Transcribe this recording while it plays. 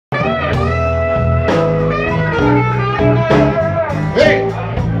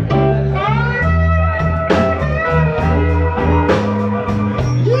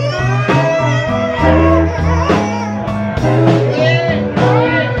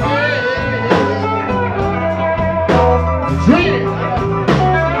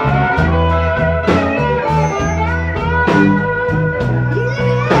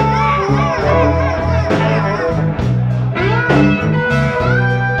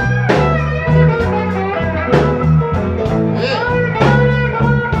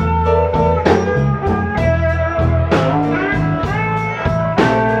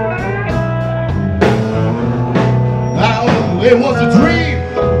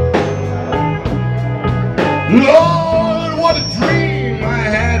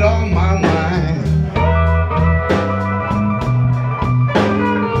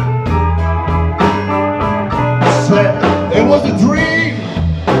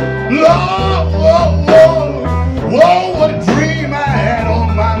Lord, whoa, whoa, whoa, what a dream I had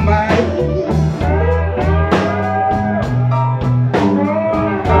on my mind.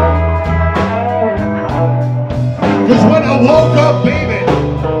 Cause when I woke up, baby,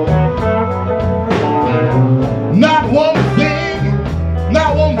 not one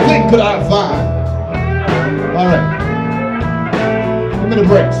thing could I find. All right, give me the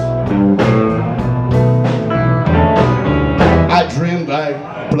brakes. I dreamed I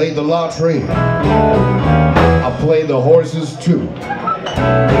played the lottery. I played the horses too.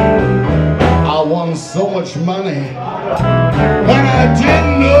 I won so much money and I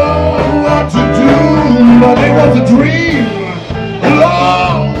didn't know what to do, but it was a dream.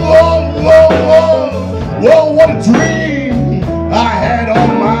 Whoa, whoa, whoa, whoa, whoa, what a dream I had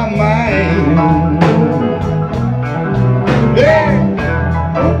on my mind. Yeah.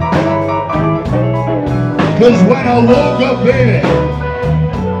 Cause when I woke up, baby,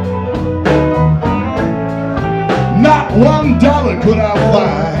 not $1 could I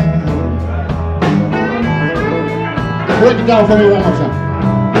find. Break it down for me one more time.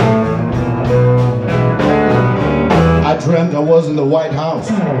 I dreamt I was in the White House,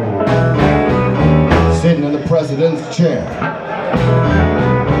 sitting in the president's chair.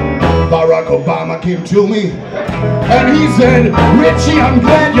 Barack Obama came to me and he said, Richie, I'm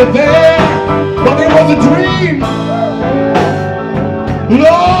glad you're there, but it was a dream.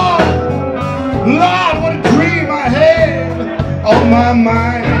 Lord, Lord, what a dream I had on my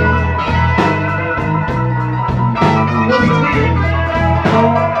mind. What a dream.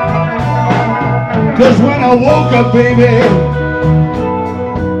 Cause when I woke up, baby,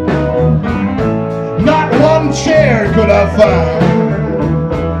 not one chair could I find.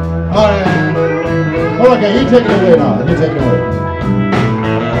 All right. Okay, you take it away now. You take it away.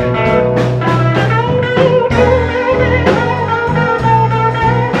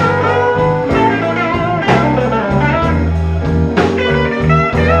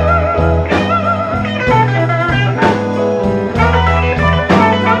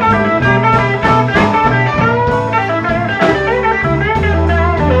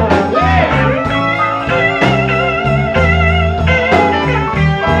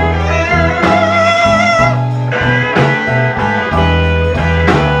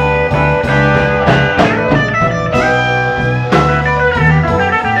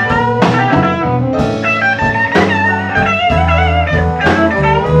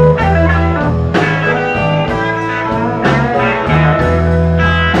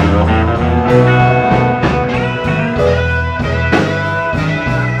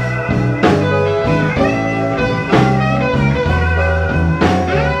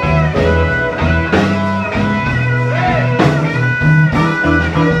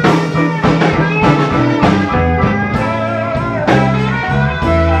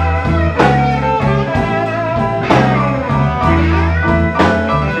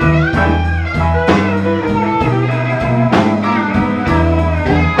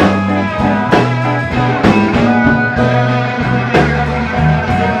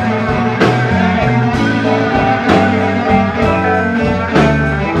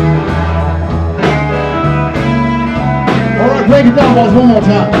 Break it down, boys, one more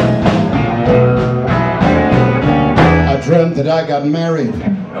time. I dreamt that I got married,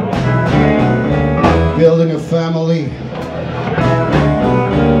 building a family.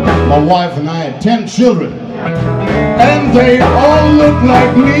 My wife and I had 10 children, and they all looked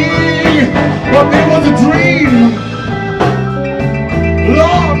like me, but it was a dream.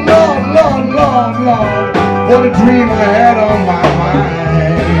 Lord, Lord, Lord, Lord, Lord, what a dream I had on my mind.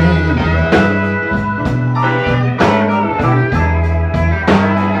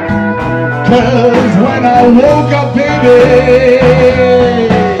 Cause when I woke up, baby,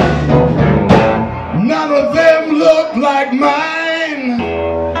 none of them looked like mine.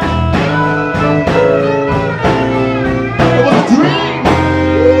 It was a dream.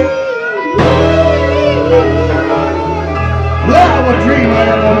 Lord, what a dream I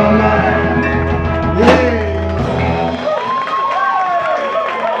had on my mind. Yeah.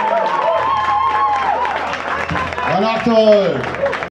 An Achterholt.